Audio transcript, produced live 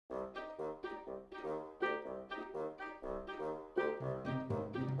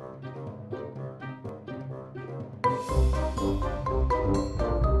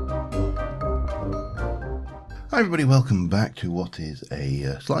Hi everybody, welcome back to what is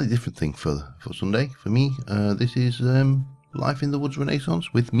a slightly different thing for Sunday for me. This is Life in the Woods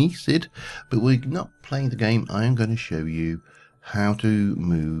Renaissance with me, Sid, but we're not playing the game. I am going to show you how to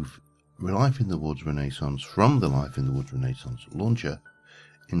move Life in the Woods Renaissance from the Life in the Woods Renaissance launcher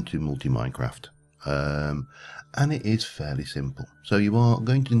into MultiMinecraft. And it is fairly simple. So you are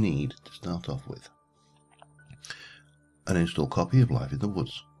going to need to start off with an install copy of Life in the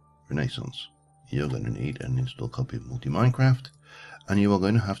Woods Renaissance. You're going to need an install copy of MultiMinecraft, and you are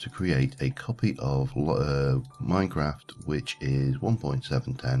going to have to create a copy of Minecraft which is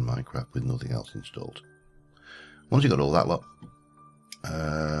 1.710 Minecraft with nothing else installed. Once you've got all that lot,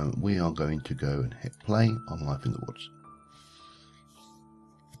 we are going to go and hit play on Life in the Woods.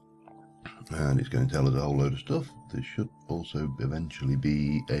 And it's going to tell us a whole load of stuff. There should also eventually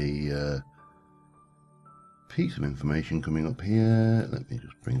be a piece of information coming up here. Let me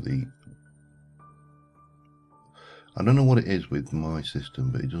just bring the... I don't know what it is with my system,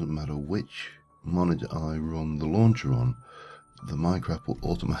 but it doesn't matter which monitor I run the launcher on, the Minecraft will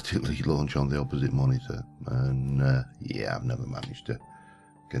automatically launch on the opposite monitor. And yeah, I've never managed to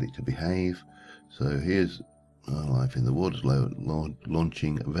get it to behave. So here's Life in the Woods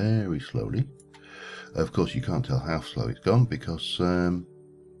launching very slowly. Of course, you can't tell how slow it's gone because,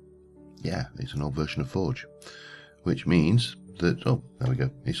 yeah, it's an old version of Forge, which means that, oh, there we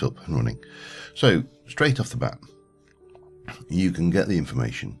go, it's up and running. So straight off the bat, you can get the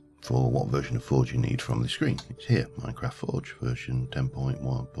information for what version of Forge you need from the screen. It's here, Minecraft Forge version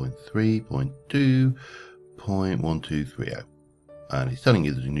 10.1.3.2.1230, and it's telling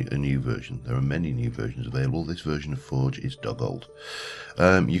you there's a new version. There are many new versions available. This version of Forge is dog old.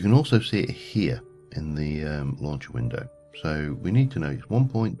 You can also see it here in the launcher window. So we need to know it's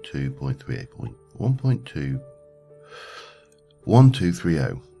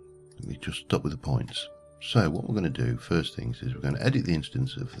 1.2.38.1.2.1230. We just stop with the points. So what we're going to do first things is we're going to edit the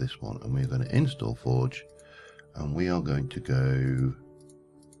instance of this one, and we're going to install Forge, and we are going to go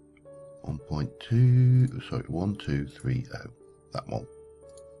 1230, that one,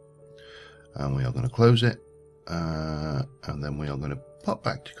 and we are going to close it, and then we are going to pop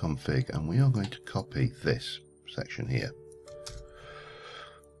back to config, and we are going to copy this section here.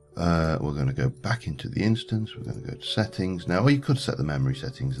 We're going to go back into the instance, we're going to go to settings. Now you could set the memory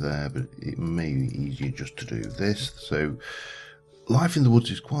settings there, but it may be easier just to do this. So Life in the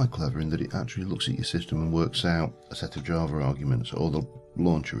Woods is quite clever in that it actually looks at your system and works out a set of Java arguments, or the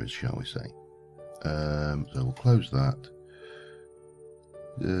launcher is, shall we say. So we'll close that.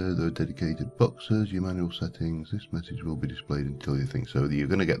 The dedicated boxes, your manual settings, this message will be displayed until you think so. You're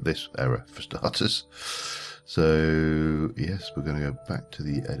going to get this error for starters. So yes, we're going to go back to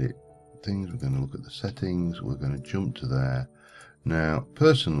the edit things, we're going to look at the settings, we're going to jump to there. Now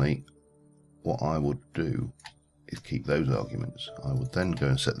personally, what I would do is keep those arguments. I would then go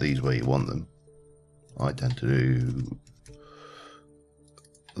and set these where you want them. I tend to do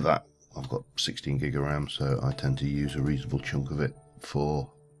that. I've got 16 gig of RAM, so I tend to use a reasonable chunk of it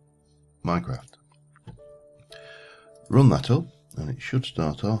for Minecraft. Run that up, and it should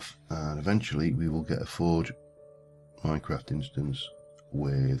start off, and eventually we will get a Forge Minecraft instance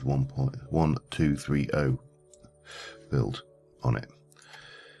with 1.1230 build on it.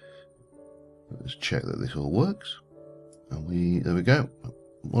 Let's check that this all works, and there we go,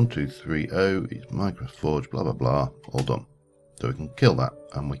 1230 is Minecraft Forge, blah blah blah, all done. So we can kill that,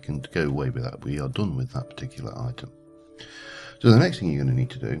 and we can go away with that. We are done with that particular item. So the next thing you're going to need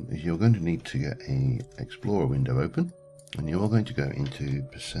to do is you're going to need to get a Explorer window open, and you are going to go into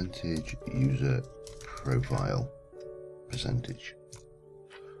percentage user profile percentage,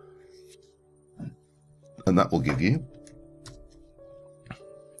 and that will give you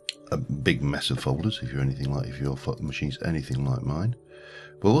a big mess of folders if your machine's anything like mine.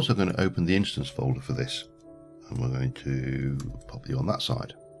 We're also going to open the instance folder for this, and we're going to pop you on that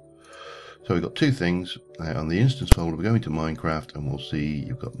side. So we've got two things. On the instance folder, we go into Minecraft, and we'll see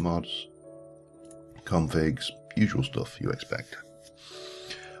you've got mods, configs, usual stuff you expect.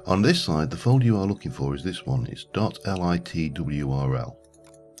 On this side, the folder you are looking for is this one. It's .litwrl.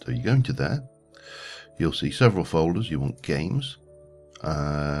 So you go into there, you'll see several folders. You want games,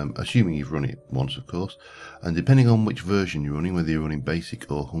 assuming you've run it once, of course, and depending on which version you're running, whether you're running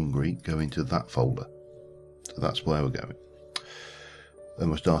basic or hungry, go into that folder. So that's where we're going, and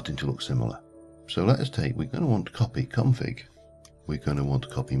we're starting to look similar. So we're going to want to copy config, we're going to want to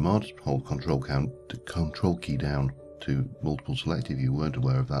copy mods, hold control key down to multiple select if you weren't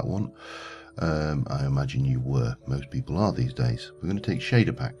aware of that one. I imagine you were, most people are these days. We're going to take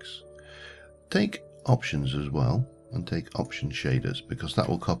shader packs, take options as well, and take option shaders, because that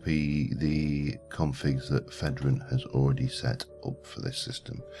will copy the configs that Fedrin has already set up for this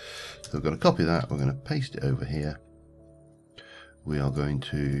system. So we're going to copy that, we're going to paste it over here. We are going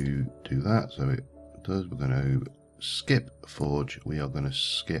to do that, so it does. We're going to skip Forge, we are going to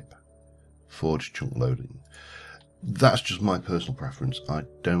skip Forge chunk loading. That's just my personal preference. I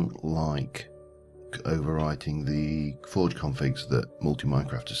don't like overwriting the Forge configs that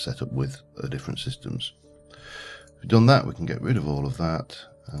MultiMinecraft has set up with different systems. If we've done that, we can get rid of all of that,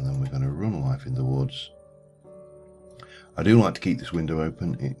 and then we're going to run Life in the Woods. I do like to keep this window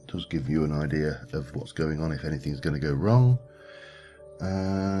open. It does give you an idea of what's going on if anything's going to go wrong.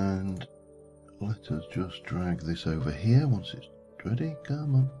 And let us just drag this over here once it's ready.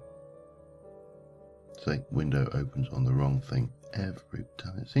 Come on. Say window opens on the wrong thing every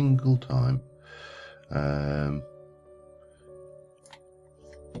time, single time. And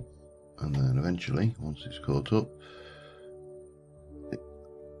then eventually, once it's caught up, it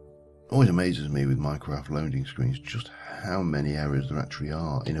always amazes me with Minecraft loading screens just how many errors there actually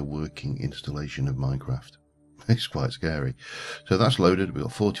are in a working installation of Minecraft. It's quite scary. So that's loaded. We've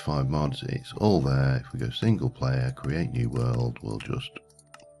got 45 mods. It's all there. If we go single player, create new world, we'll just...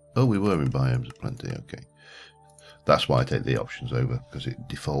 Oh, we were in biomes plenty. Okay. That's why I take the options over, because it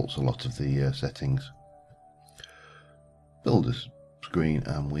defaults a lot of the settings. Builders screen,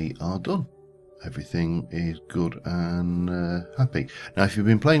 and we are done. Everything is good and happy. Now, if you've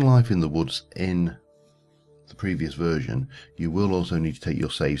been playing Life in the Woods in the previous version, you will also need to take your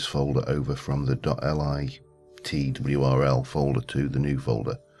saves folder over from the .litwrl folder to the new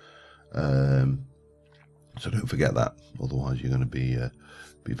folder. So don't forget that, otherwise you're going to be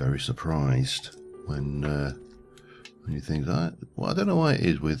very surprised when you think that. Well, I don't know why it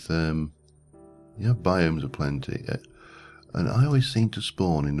is with biomes are plenty. And I always seem to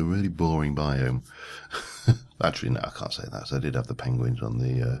spawn in a really boring biome. Actually, no, I can't say that. So I did have the penguins on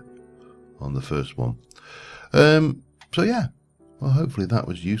the first one. So yeah, well, hopefully that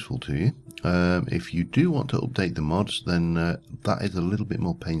was useful to you. If you do want to update the mods, then that is a little bit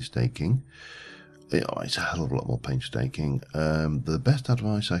more painstaking. It's a hell of a lot more painstaking. The best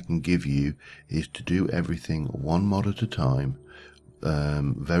advice I can give you is to do everything one mod at a time.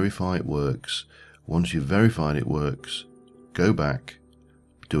 Verify it works. Once you've verified it works, go back,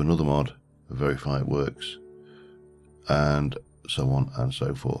 do another mod, verify it works, and so on and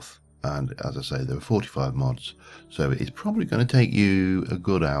so forth. And as I say, there are 45 mods, so it's probably going to take you a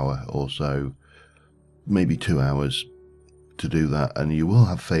good hour or so, maybe 2 hours to do that, and you will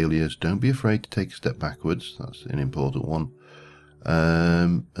have failures. Don't be afraid to take a step backwards. That's an important one.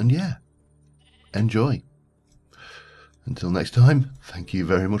 And yeah, enjoy. Until next time, thank you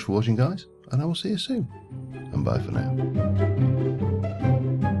very much for watching, guys, and I will see you soon. And bye for now.